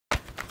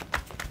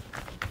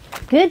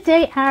Good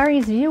day,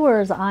 Aries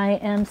viewers. I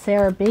am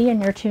Sarah B,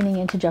 and you're tuning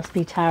into Just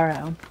B.E.E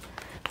Tarot.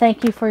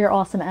 Thank you for your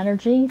awesome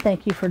energy.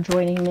 Thank you for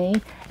joining me.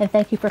 And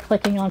thank you for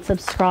clicking on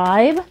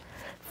subscribe,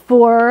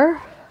 for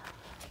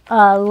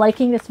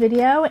liking this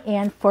video,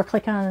 and for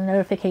clicking on the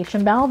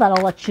notification bell.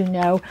 That'll let you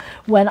know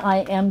when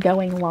I am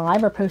going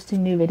live or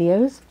posting new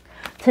videos.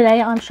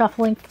 Today I'm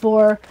shuffling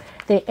for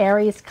the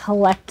Aries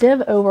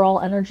collective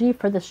overall energy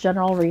for this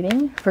general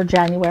reading for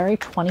January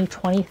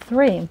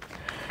 2023.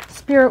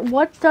 Spirit,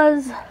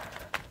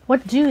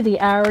 what do the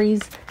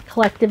Aries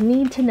collective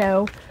need to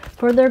know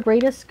for their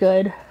greatest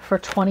good for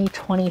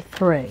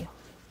 2023?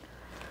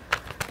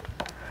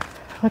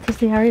 What does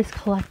the Aries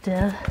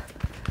collective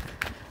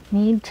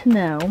need to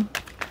know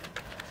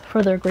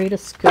for their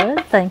greatest good?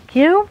 Thank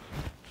you.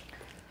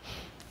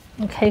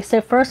 Okay,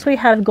 so first we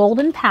have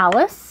Golden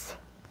Palace,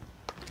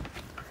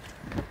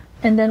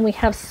 and then we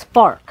have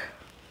Spark.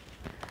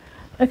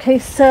 Okay,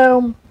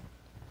 so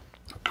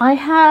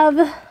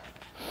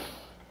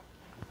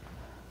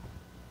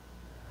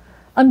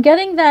I'm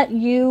getting that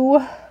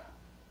you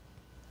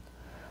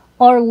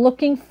are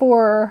looking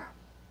for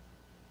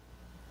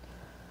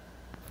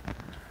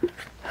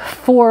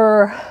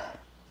you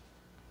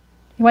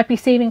might be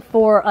saving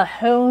for a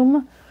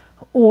home,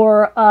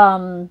 or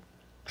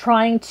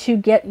trying to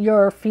get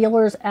your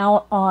feelers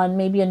out on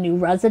maybe a new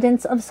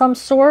residence of some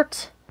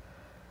sort.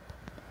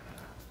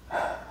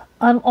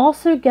 I'm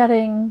also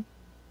getting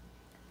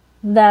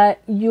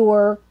that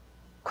your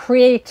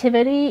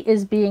creativity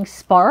is being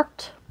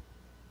sparked.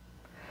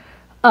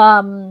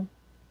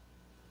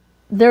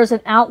 There's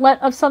an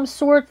outlet of some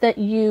sort that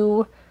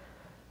you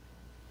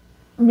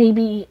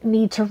maybe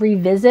need to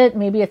revisit.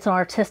 Maybe it's an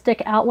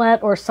artistic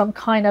outlet or some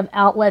kind of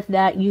outlet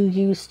that you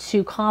use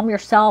to calm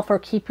yourself or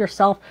keep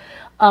yourself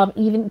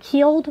even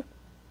keeled.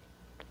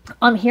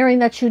 I'm hearing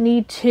that you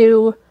need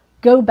to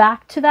go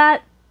back to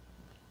that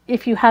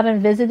if you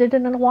haven't visited it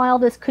in a while.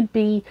 This could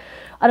be,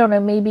 I don't know,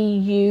 maybe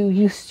you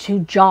used to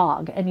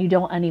jog and you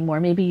don't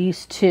anymore. Maybe you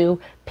used to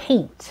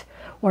paint,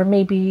 or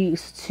maybe you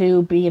used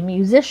to be a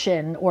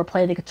musician or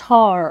play the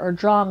guitar or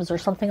drums or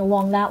something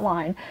along that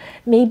line.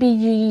 Maybe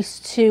you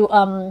used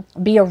to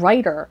be a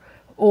writer,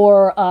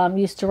 or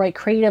used to write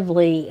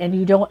creatively and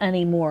you don't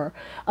anymore.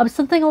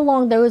 Something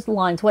along those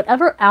lines.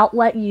 Whatever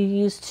outlet you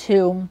use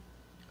to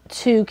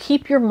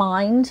keep your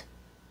mind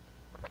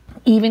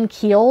even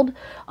keeled,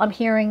 I'm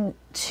hearing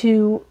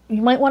you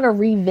might want to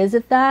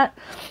revisit that.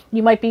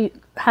 You might be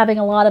having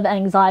a lot of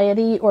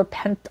anxiety or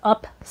pent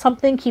up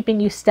something keeping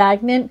you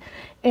stagnant,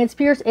 and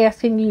Spirit's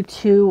asking you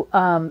to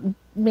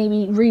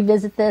maybe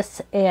revisit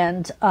this,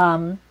 and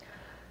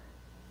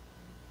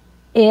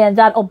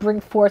that'll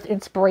bring forth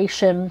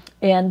inspiration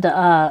and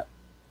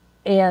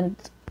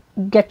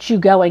get you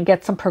going,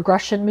 get some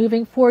progression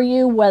moving for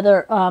you,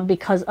 whether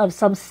because of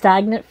some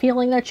stagnant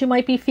feeling that you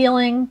might be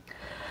feeling.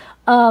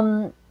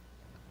 I'm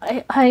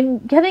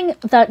getting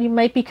that you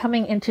might be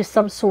coming into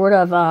some sort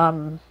of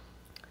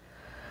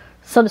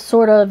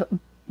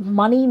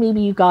money.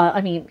 Maybe you got,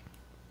 I mean,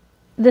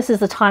 this is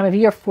the time of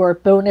year for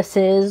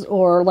bonuses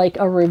or like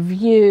a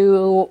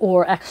review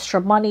or extra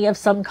money of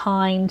some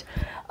kind.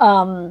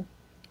 And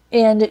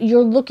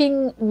you're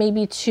looking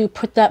maybe to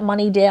put that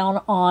money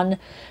down on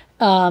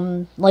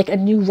like a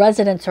new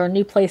residence or a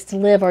new place to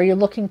live, or you're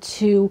looking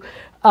to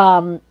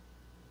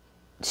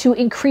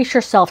increase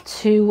yourself,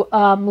 to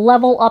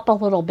level up a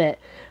little bit,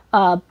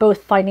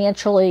 both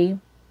financially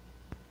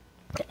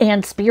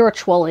and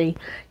spiritually.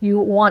 You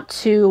want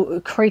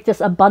to create this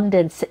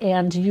abundance,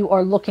 and you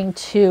are looking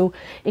to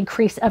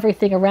increase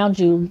everything around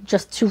you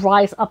just to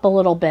rise up a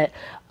little bit.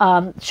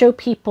 Show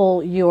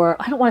people your,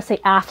 I don't want to say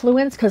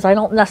affluence, because I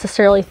don't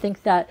necessarily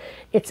think that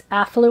it's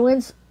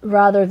affluence,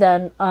 rather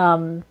than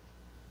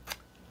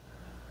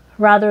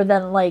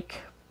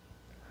like,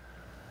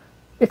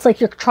 it's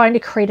like you're trying to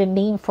create a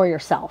name for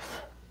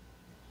yourself,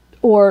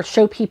 or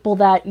show people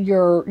that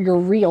you're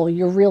real.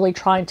 You're really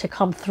trying to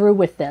come through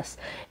with this,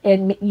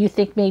 and you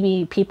think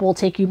maybe people will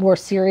take you more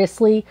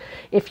seriously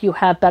if you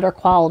have better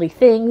quality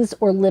things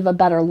or live a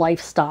better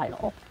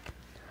lifestyle,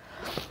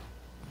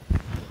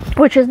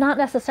 which is not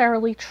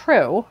necessarily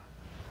true,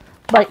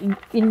 but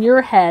in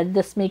your head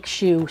this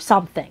makes you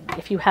something.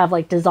 If you have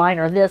like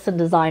designer this and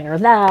designer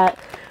that,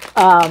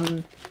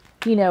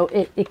 you know,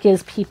 it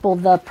gives people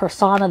the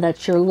persona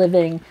that you're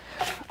living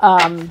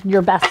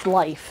your best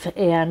life,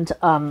 and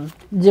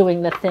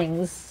doing the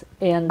things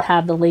and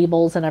have the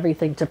labels and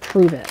everything to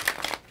prove it.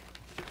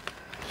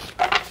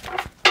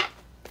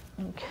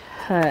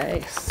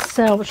 Okay,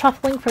 so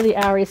shuffling for the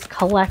Aries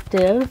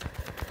collective.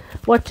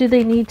 What do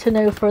they need to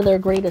know for their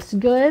greatest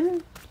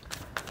good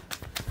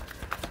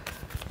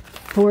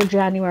for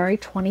January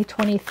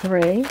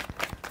 2023?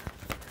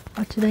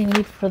 What do they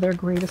need for their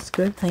greatest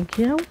good? Thank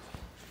you.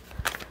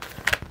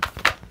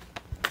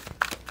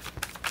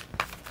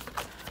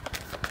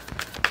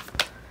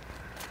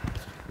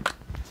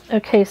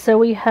 Okay, so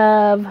we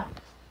have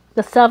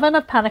the Seven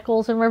of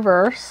Pentacles in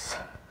reverse,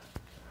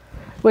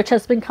 which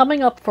has been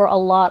coming up for a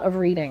lot of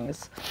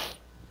readings.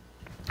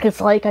 It's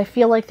like, I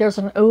feel like there's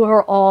an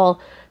overall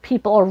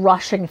people are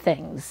rushing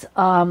things.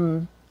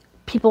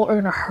 People are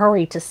in a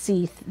hurry to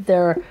see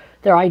their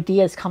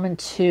ideas come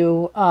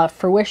into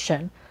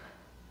fruition.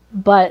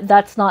 But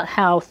that's not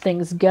how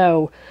things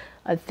go.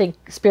 I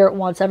think Spirit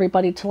wants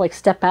everybody to like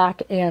step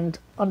back and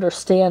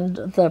understand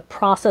the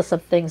process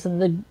of things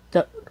and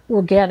the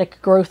organic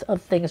growth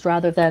of things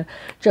rather than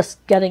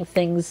just getting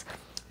things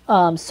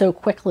so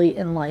quickly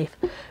in life.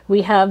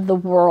 We have the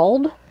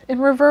World in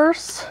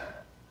reverse,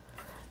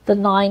 the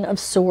Nine of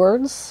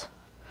Swords,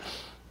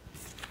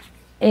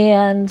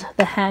 and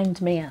the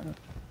Hanged Man.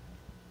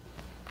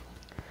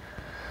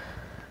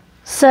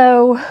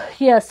 So,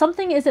 yeah,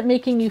 something isn't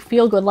making you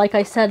feel good. Like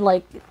I said,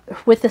 like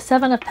with the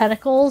Seven of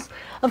Pentacles,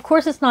 of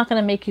course it's not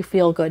going to make you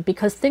feel good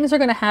because things are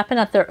going to happen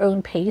at their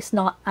own pace,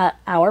 not at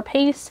our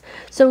pace.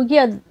 So,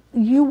 yeah,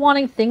 you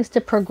wanting things to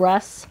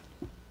progress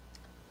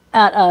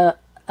at a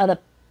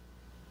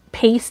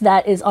pace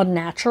that is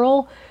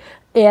unnatural,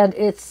 and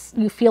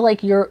you feel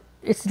like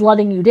it's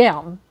letting you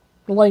down.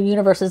 The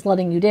universe is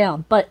letting you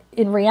down. But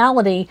in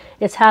reality,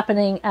 it's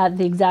happening at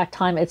the exact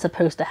time it's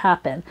supposed to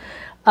happen.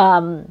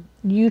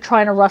 You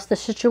trying to rush the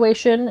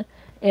situation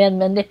and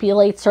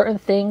manipulate certain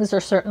things or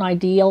certain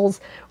ideals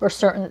or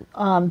certain,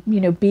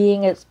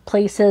 being at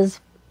places,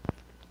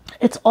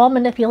 it's all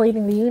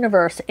manipulating the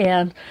universe.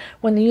 And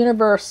when the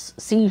universe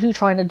sees you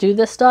trying to do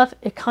this stuff,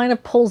 it kind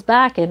of pulls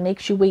back and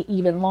makes you wait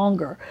even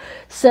longer.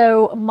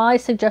 So my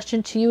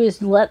suggestion to you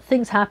is let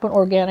things happen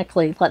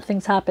organically, let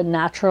things happen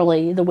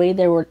naturally, the way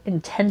they were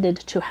intended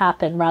to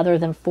happen rather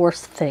than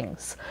force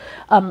things.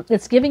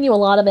 It's giving you a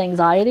lot of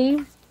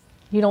anxiety.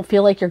 You don't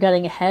feel like you're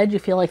getting ahead. You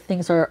feel like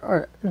things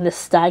are in this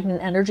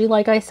stagnant energy.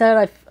 Like I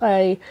said,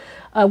 I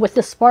with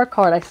the Spark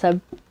card, I said,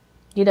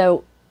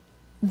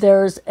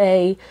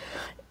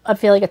 I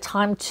feel like a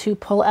time to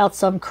pull out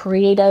some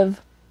creative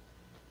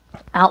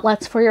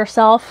outlets for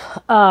yourself.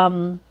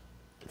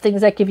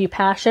 Things that give you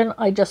passion.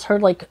 I just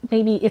heard like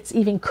maybe it's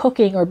even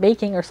cooking or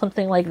baking or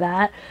something like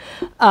that,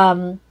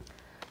 to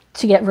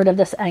get rid of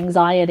this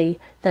anxiety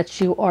that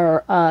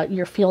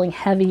you're feeling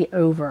heavy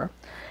over.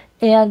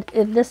 And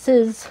if this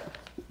is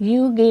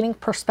you gaining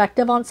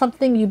perspective on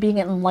something, you being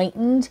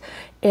enlightened,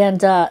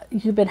 and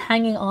you've been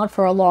hanging on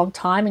for a long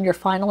time and you're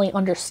finally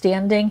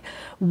understanding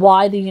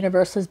why the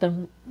universe has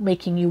been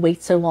making you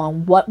wait so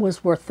long, what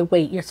was worth the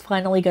wait. It's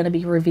finally going to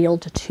be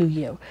revealed to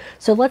you.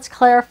 So let's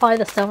clarify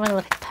the Seven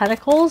of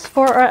Pentacles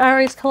for our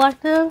Aries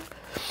collective.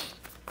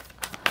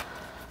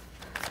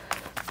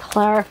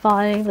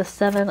 Clarifying the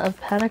Seven of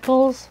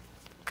Pentacles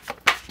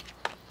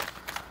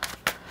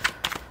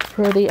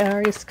for the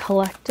Aries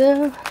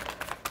collective.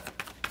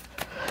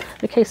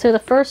 Okay, so the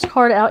first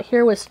card out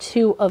here was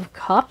Two of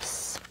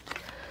Cups.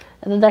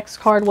 And the next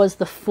card was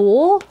the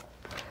Fool.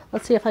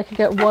 Let's see if I can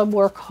get one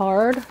more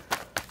card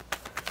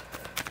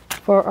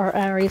for our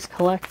Aries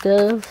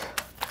collective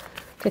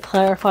to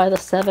clarify the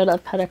Seven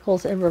of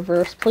Pentacles in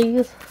reverse,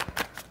 please.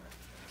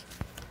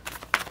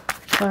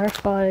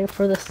 Clarify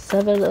for the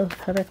Seven of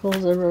Pentacles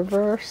in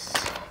reverse.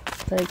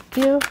 Thank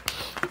you.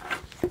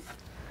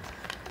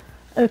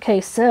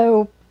 Okay,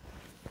 so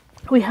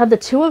we have the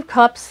Two of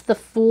Cups, the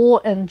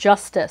Fool, and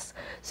Justice.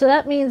 So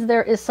that means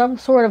there is some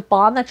sort of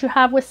bond that you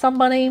have with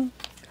somebody.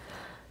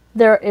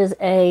 There is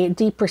a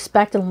deep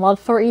respect and love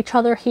for each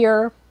other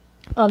here.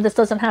 This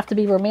doesn't have to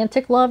be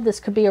romantic love. This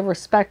could be a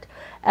respect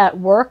at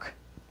work.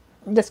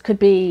 This could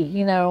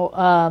be,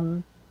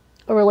 a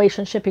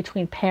relationship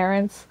between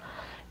parents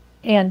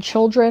and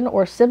children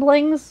or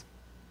siblings.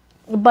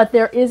 But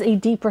there is a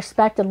deep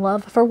respect and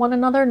love for one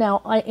another.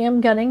 Now, I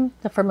am getting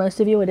that for most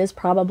of you, it is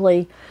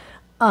probably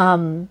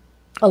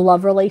a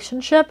love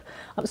relationship.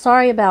 I'm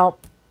sorry about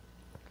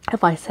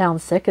if I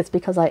sound sick. It's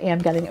because I am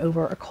getting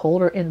over a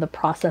cold or in the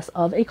process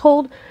of a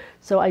cold.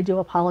 So I do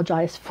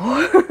apologize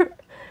for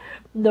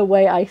the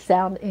way I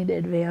sound in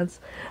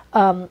advance.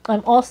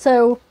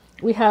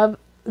 We have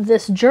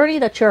this journey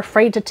that you're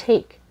afraid to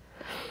take.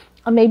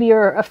 Maybe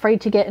you're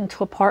afraid to get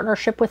into a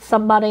partnership with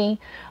somebody,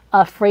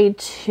 afraid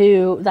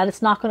that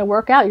it's not going to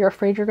work out. You're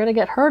afraid you're going to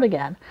get hurt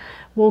again.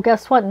 Well,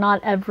 guess what?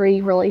 Not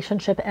every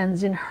relationship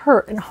ends in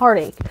hurt and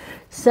heartache.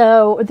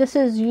 So this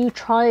is you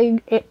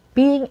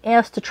being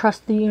asked to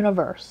trust the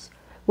universe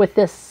with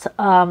this,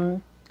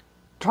 trying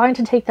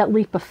to take that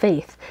leap of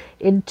faith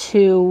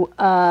into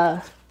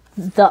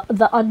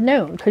the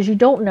unknown, because you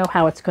don't know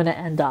how it's going to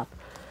end up.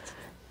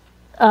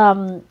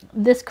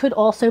 This could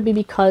also be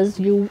because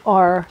you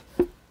are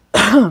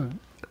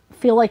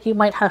feel like you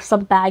might have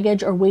some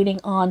baggage or waiting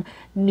on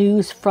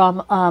news from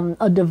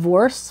a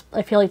divorce.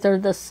 I feel like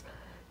this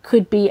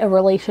could be a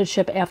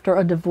relationship after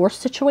a divorce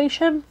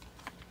situation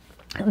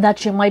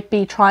that you might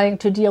be trying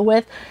to deal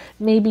with.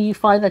 Maybe you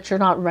find that you're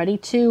not ready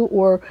to,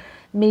 or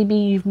maybe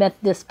you've met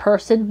this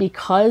person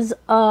because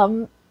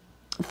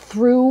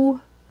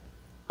through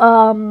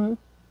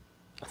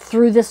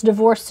this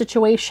divorce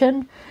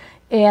situation,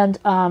 and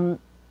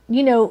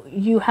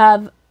you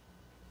have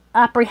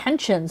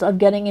apprehensions of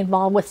getting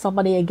involved with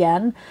somebody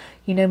again.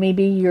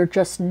 Maybe you're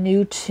just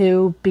new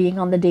to being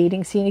on the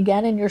dating scene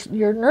again and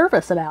you're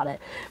nervous about it,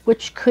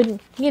 which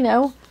could,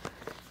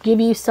 give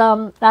you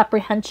some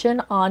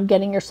apprehension on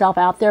getting yourself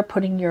out there,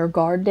 putting your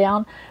guard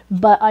down.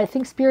 But I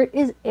think Spirit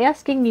is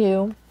asking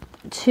you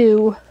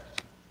to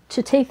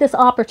take this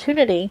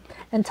opportunity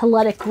and to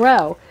let it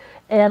grow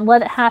and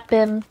let it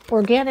happen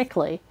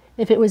organically.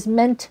 If it was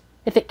meant,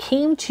 if it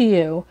came to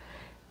you,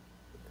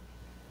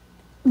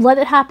 let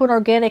it happen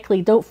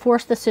organically. Don't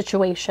force the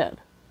situation,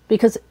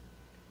 because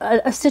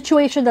a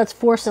situation that's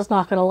forced is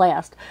not going to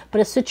last.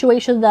 But a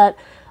situation that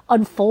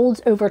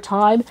unfolds over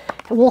time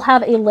will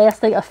have a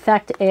lasting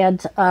effect,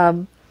 and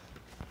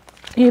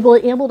you'll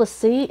be able to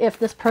see if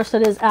this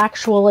person is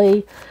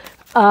actually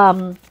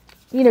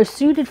you know,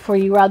 suited for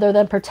you, rather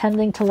than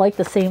pretending to like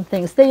the same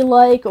things they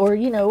like, or,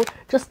 you know,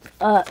 just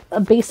a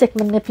basic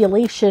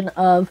manipulation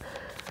of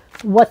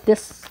what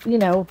this, you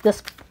know,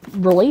 this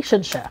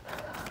relationship.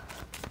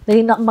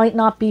 They might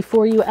not be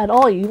for you at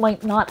all. You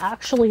might not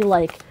actually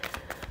like,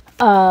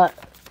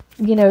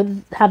 you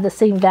know, have the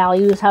same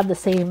values, have the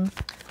same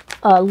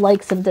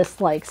likes and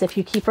dislikes. If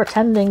you keep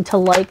pretending to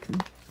like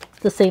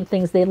the same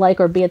things they like,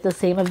 or be at the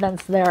same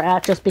events they're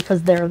at just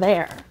because they're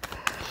there.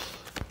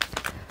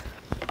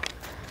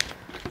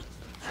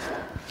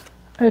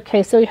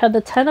 Okay, so we have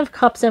the Ten of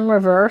Cups in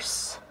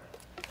reverse.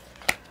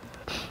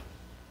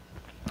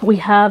 We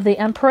have the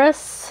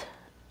Empress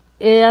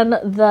and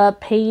the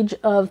Page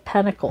of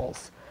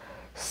Pentacles.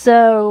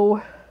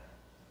 So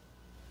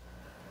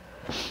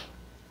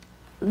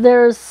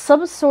there's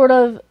some sort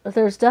of,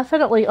 there's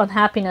definitely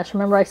unhappiness.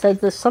 Remember I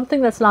said there's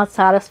something that's not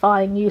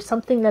satisfying you,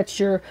 something that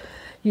you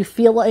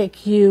feel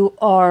like you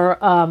are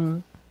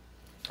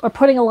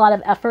putting a lot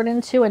of effort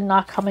into and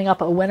not coming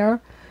up a winner.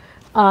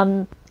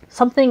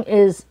 Something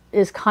is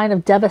kind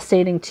of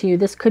devastating to you.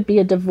 This could be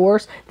a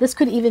divorce. This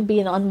could even be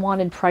an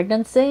unwanted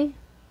pregnancy.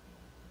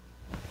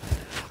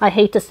 I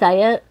hate to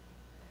say it,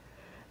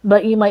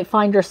 but you might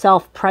find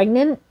yourself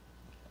pregnant,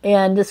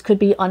 and this could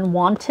be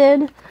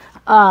unwanted.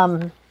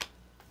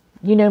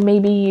 You know,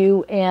 maybe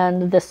you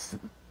and this,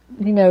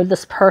 you know,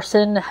 this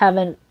person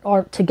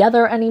aren't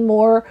together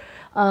anymore.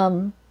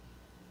 You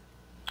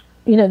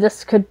know,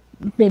 this could,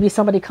 maybe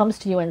somebody comes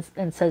to you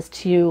and says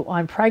to you,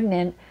 I'm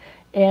pregnant,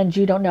 and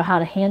you don't know how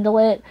to handle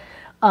it.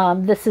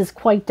 This is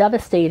quite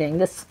devastating.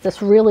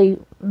 This really,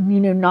 you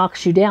know,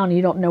 knocks you down.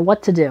 You don't know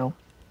what to do.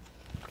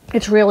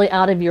 It's really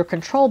out of your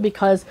control,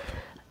 because,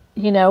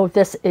 you know,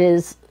 this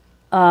is,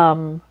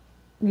 you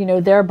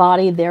know, their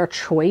body, their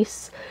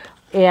choice.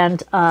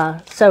 And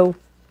so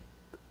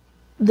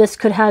this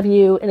could have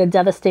you in a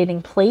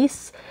devastating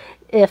place.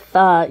 If,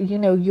 you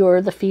know, you're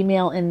the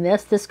female in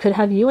this could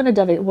have you in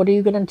a what are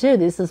you going to do?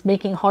 This is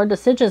making hard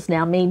decisions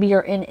now. Maybe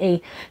you're in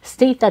a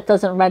state that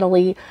doesn't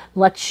readily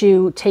let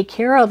you take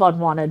care of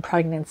unwanted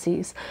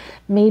pregnancies.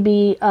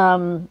 Maybe,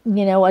 you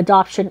know,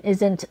 adoption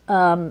isn't,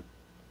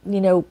 you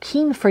know,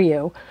 keen for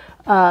you.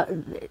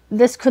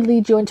 This could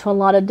lead you into a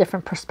lot of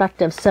different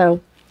perspectives.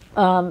 So,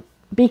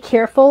 be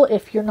careful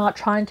if you're not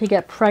trying to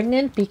get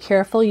pregnant. Be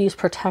careful, use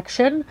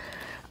protection.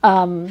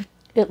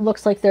 It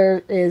looks like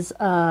there is,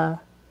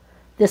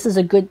 this is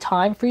a good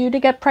time for you to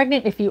get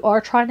pregnant if you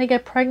are trying to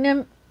get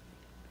pregnant.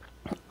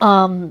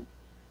 But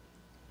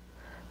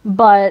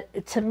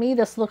to me,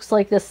 this looks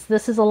like this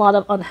is a lot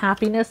of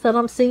unhappiness that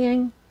I'm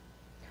seeing.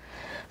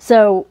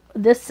 So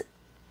this,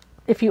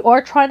 if you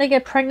are trying to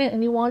get pregnant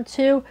and you want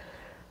to,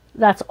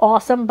 that's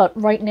awesome. But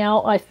right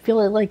now, I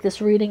feel like this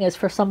reading is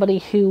for somebody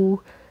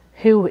who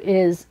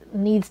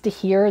needs to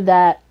hear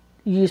that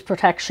use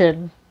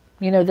protection.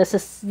 You know, this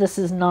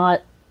is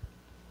not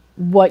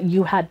what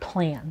you had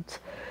planned.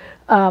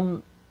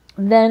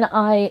 Then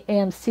I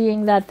am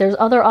seeing that there's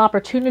other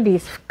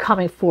opportunities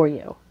coming for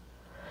you.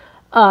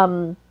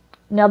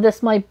 Now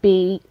this might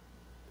be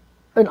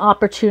an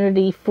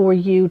opportunity for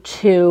you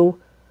to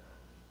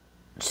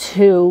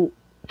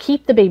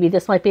keep the baby.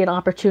 This might be an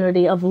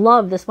opportunity of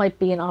love. This might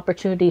be an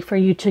opportunity for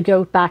you to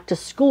go back to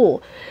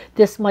school.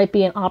 This might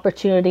be an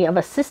opportunity of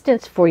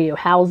assistance for you,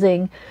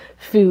 housing,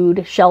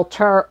 food,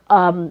 shelter.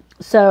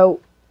 So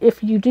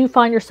if you do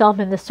find yourself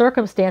in the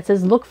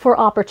circumstances, look for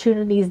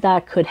opportunities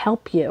that could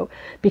help you,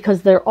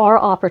 because there are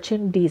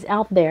opportunities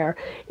out there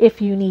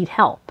if you need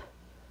help.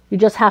 You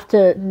just have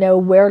to know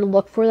where to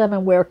look for them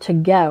and where to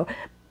go.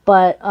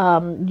 But,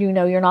 you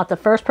know, you're not the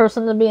first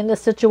person to be in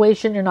this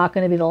situation. You're not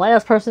going to be the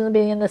last person to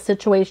be in this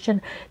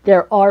situation.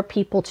 There are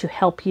people to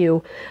help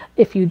you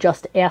if you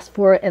just ask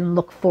for it and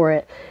look for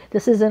it.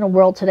 This is in a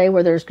world today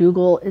where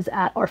Google is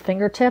at our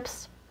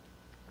fingertips.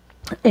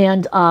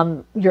 And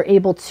you're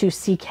able to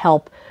seek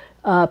help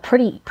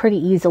pretty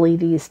easily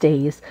these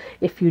days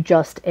if you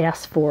just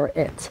ask for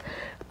it.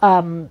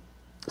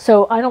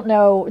 So I don't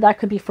know, that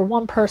could be for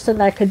one person,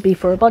 that could be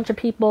for a bunch of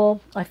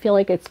people. I feel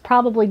like it's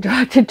probably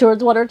directed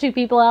towards one or two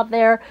people out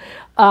there.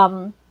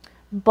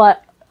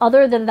 But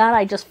other than that,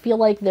 I just feel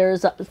like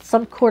there's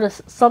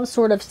some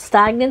sort of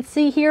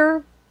stagnancy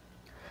here.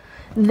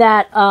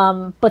 That,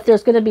 but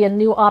there's going to be a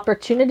new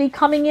opportunity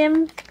coming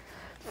in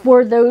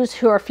for those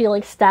who are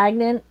feeling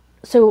stagnant.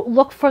 So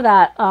look for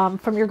that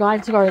from your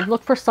guidance card.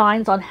 Look for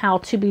signs on how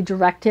to be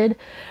directed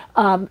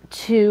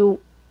to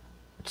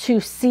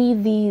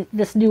see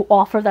this new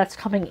offer that's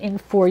coming in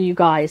for you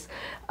guys,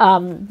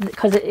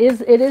 because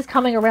it is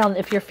coming around.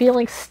 If you're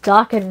feeling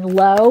stuck and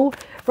low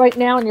right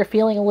now and you're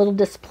feeling a little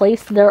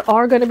displaced, there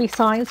are going to be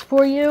signs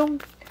for you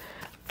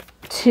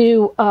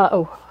to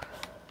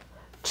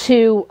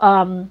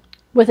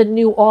with a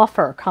new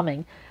offer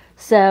coming.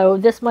 So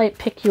this might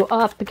pick you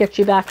up, get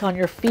you back on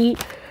your feet,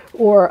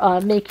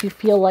 or make you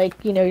feel like,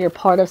 you know, you're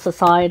part of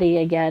society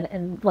again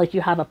and like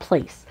you have a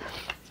place.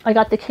 I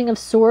got the King of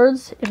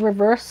Swords in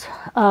reverse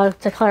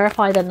to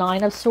clarify the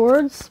Nine of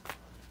Swords.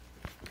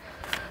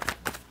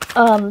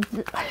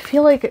 I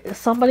feel like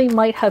somebody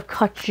might have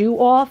cut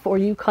you off, or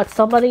you cut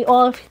somebody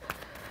off.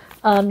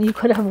 You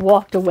could have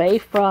walked away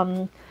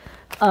from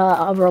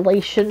a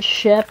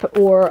relationship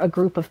or a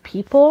group of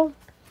people.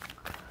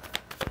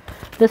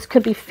 This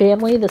could be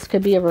family. This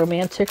could be a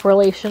romantic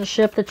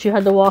relationship that you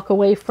had to walk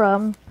away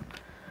from.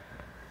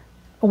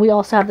 We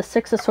also have the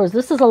Six of Swords.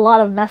 This is a lot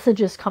of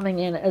messages coming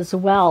in as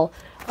well.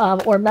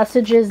 Or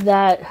messages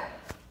that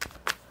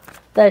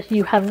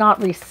you have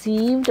not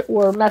received,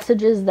 or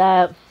messages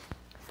that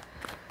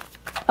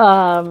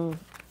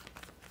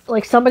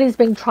like somebody's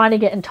been trying to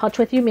get in touch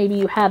with you. Maybe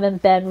you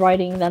haven't been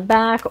writing them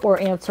back or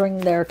answering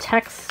their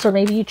texts, or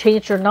maybe you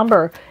changed your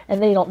number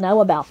and they don't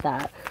know about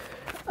that.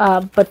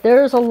 But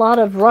there's a lot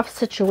of rough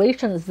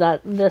situations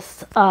that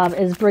this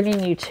is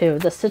bringing you to.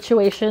 The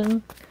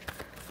situation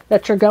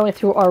that you're going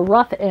through are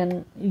rough,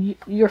 and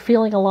you're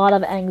feeling a lot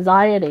of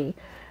anxiety.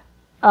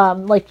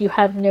 Like you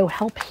have no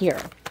help here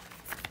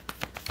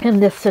in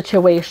this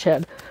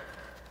situation.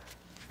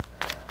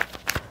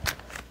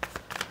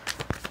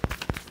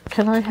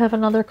 Can I have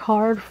another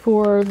card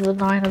for the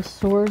Nine of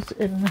Swords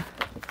in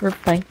group?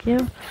 Thank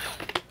you.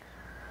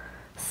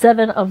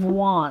 Seven of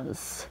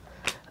Wands.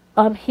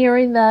 I'm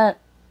hearing that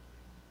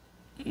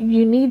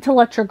you need to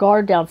let your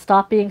guard down.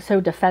 Stop being so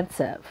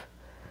defensive.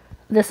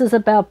 This is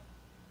about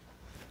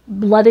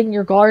letting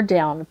your guard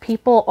down.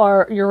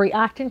 You're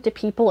reacting to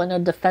people in a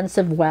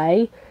defensive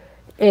way,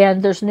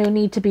 and there's no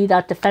need to be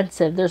that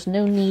defensive. There's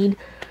no need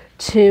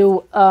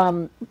to,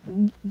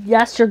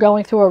 yes, you're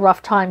going through a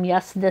rough time.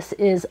 Yes, this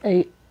is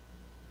a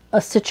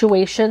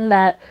situation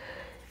that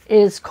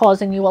is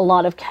causing you a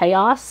lot of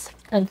chaos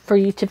and for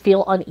you to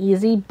feel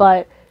uneasy,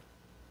 but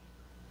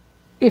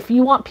if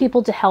you want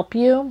people to help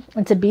you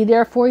and to be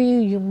there for you,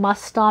 you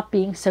must stop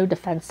being so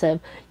defensive.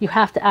 You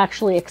have to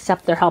actually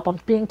accept their help. I'm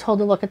being told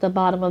to look at the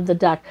bottom of the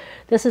deck.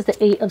 This is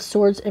the Eight of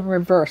Swords in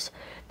reverse.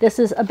 This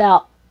is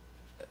about,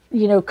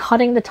 you know,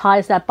 cutting the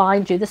ties that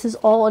bind you. This is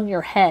all in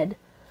your head.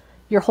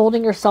 You're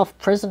holding yourself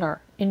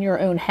prisoner in your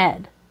own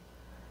head.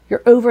 You're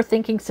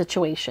overthinking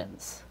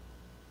situations,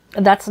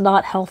 and that's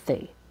not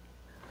healthy.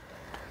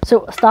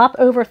 So stop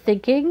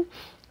overthinking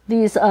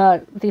these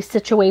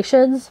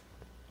situations.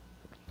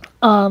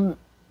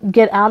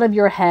 Get out of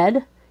your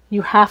head.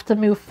 You have to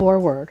move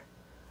forward.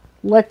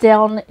 Let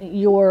down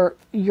your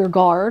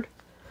guard.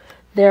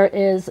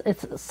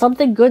 It's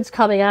something good's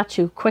coming at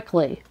you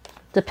quickly.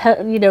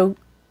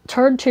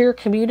 Turn to your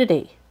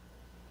community.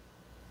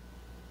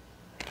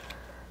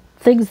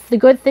 The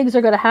good things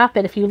are going to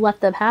happen if you let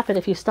them happen,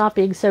 if you stop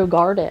being so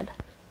guarded.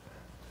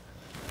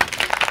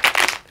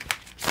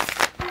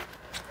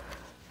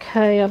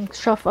 Okay, I'm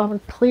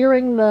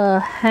clearing the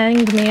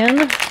Hanged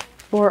Man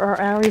for our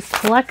Aries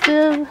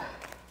collective.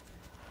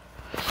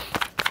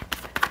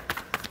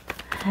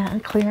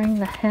 And clearing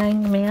the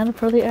Hanged Man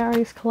for the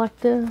Aries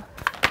collective.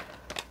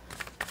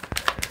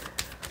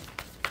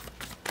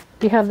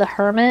 You have the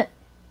Hermit.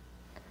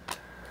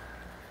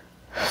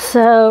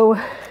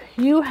 So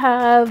you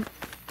have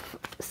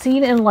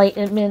seen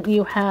enlightenment.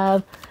 You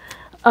have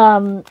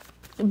been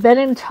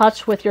in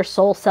touch with your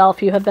soul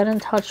self. You have been in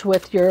touch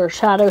with your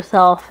shadow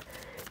self.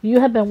 You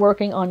have been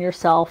working on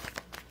yourself.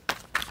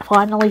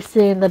 Finally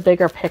seeing the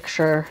bigger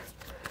picture.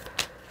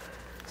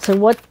 So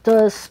what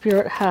does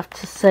Spirit have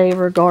to say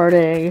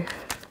regarding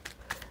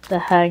the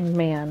Hanged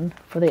Man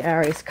for the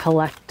Aries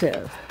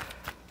collective?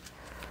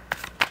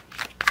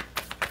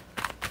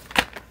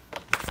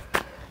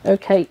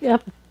 Okay,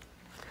 yep.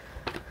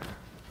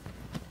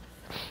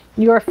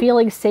 You are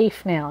feeling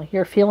safe now.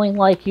 You're feeling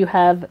like you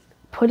have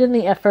put in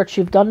the effort,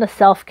 you've done the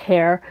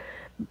self-care,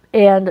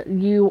 and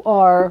you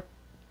are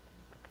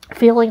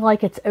feeling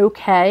like it's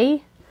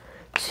okay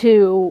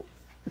to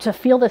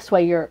feel this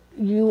way.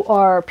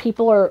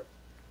 People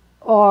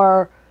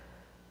are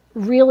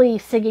really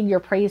singing your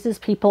praises.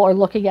 People are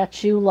looking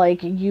at you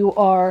like you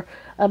are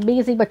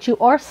amazing, but you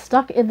are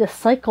stuck in this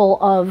cycle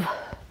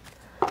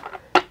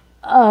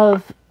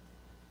of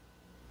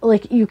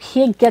like you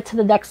can't get to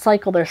the next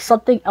cycle. There's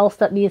something else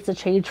that needs to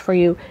change for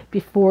you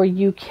before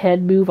you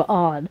can move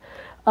on.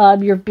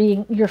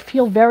 You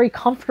feel very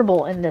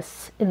comfortable in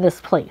this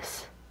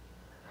place.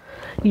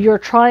 You're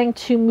trying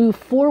to move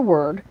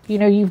forward. You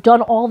know, you've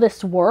done all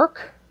this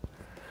work.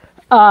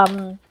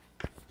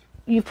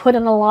 You've put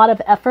in a lot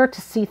of effort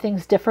to see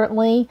things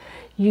differently.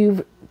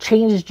 You've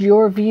changed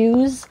your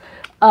views.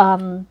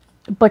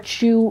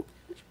 But you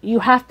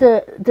have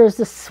to, there's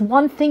this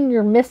one thing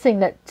you're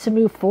missing to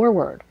move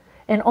forward.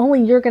 and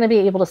only you're going to be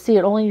able to see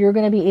it. Only you're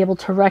going to be able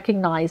to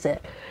recognize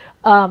it,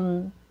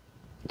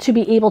 to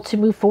be able to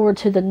move forward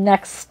to the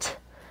next.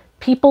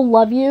 People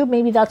love you.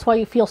 Maybe that's why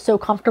you feel so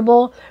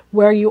comfortable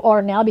where you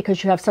are now,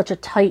 because you have such a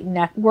tight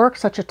network,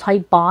 such a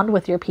tight bond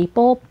with your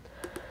people.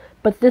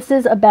 But this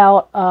is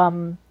about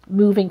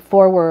moving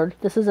forward.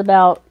 This is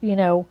about, you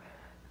know,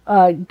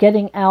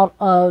 getting out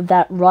of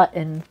that rut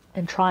and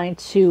trying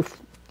to,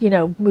 you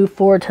know, move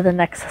forward to the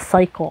next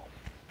cycle.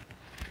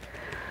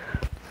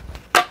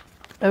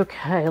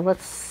 Okay,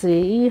 let's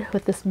see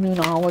with this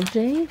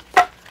Moonology.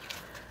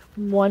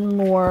 One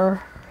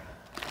more,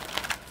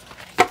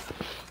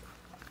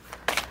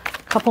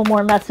 couple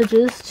more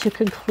messages to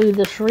conclude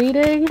this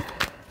reading.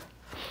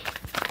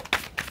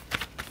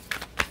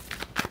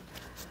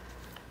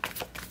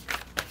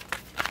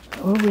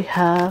 What do we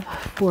have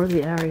for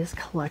the Aries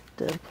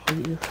Collective,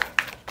 please?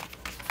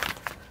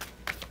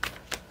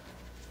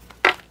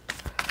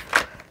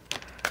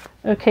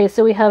 Okay,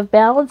 so we have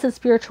balance and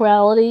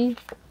spirituality.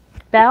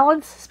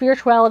 Balance,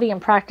 spirituality, and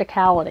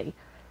practicality.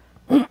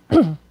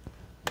 And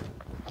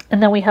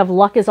then we have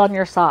luck is on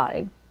your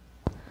side.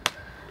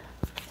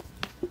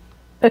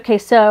 Okay,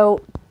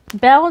 so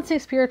balancing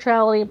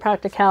spirituality and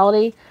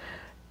practicality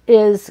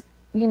is,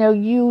 you know,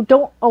 you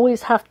don't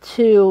always have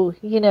to,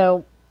 you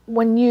know,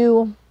 when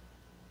you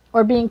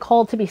are being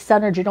called to be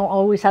centered, you don't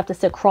always have to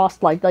sit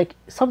cross-legged. Like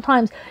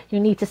sometimes you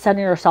need to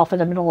center yourself in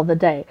the middle of the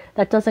day.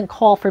 That doesn't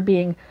call for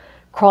being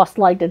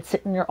cross-legged and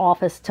sit in your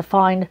office to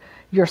find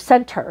your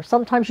center.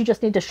 Sometimes you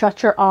just need to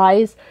shut your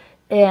eyes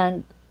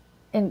and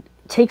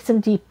take some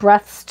deep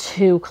breaths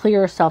to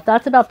clear yourself.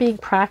 That's about being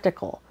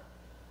practical.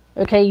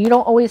 Okay, you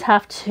don't always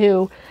have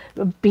to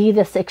be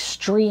this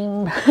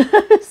extreme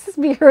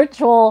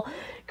spiritual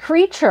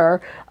creature.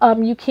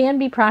 You can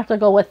be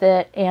practical with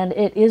it, and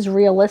it is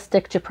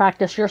realistic to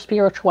practice your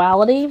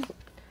spirituality,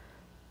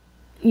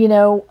 you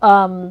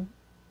know,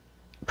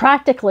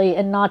 practically,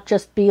 and not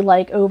just be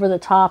like over the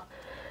top,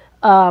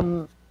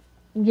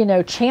 you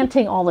know,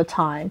 chanting all the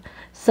time.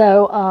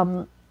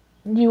 So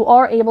you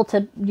are able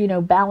to, you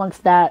know, balance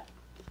that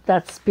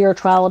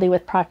spirituality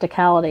with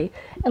practicality.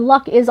 And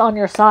luck is on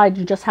your side.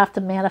 You just have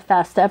to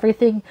manifest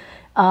everything.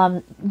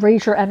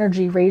 Raise your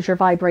energy, raise your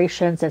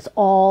vibrations. It's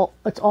all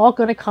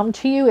going to come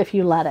to you if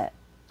you let it.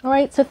 All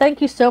right. So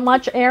thank you so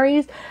much,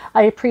 Aries.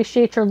 I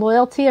appreciate your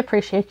loyalty. I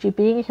appreciate you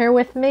being here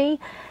with me.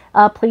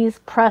 Please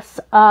press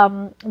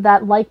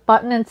that like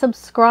button and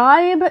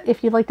subscribe.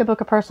 If you'd like to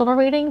book a personal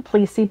reading,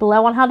 please see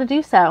below on how to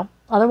do so.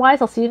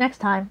 Otherwise, I'll see you next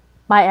time.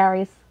 Bye,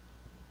 Aries.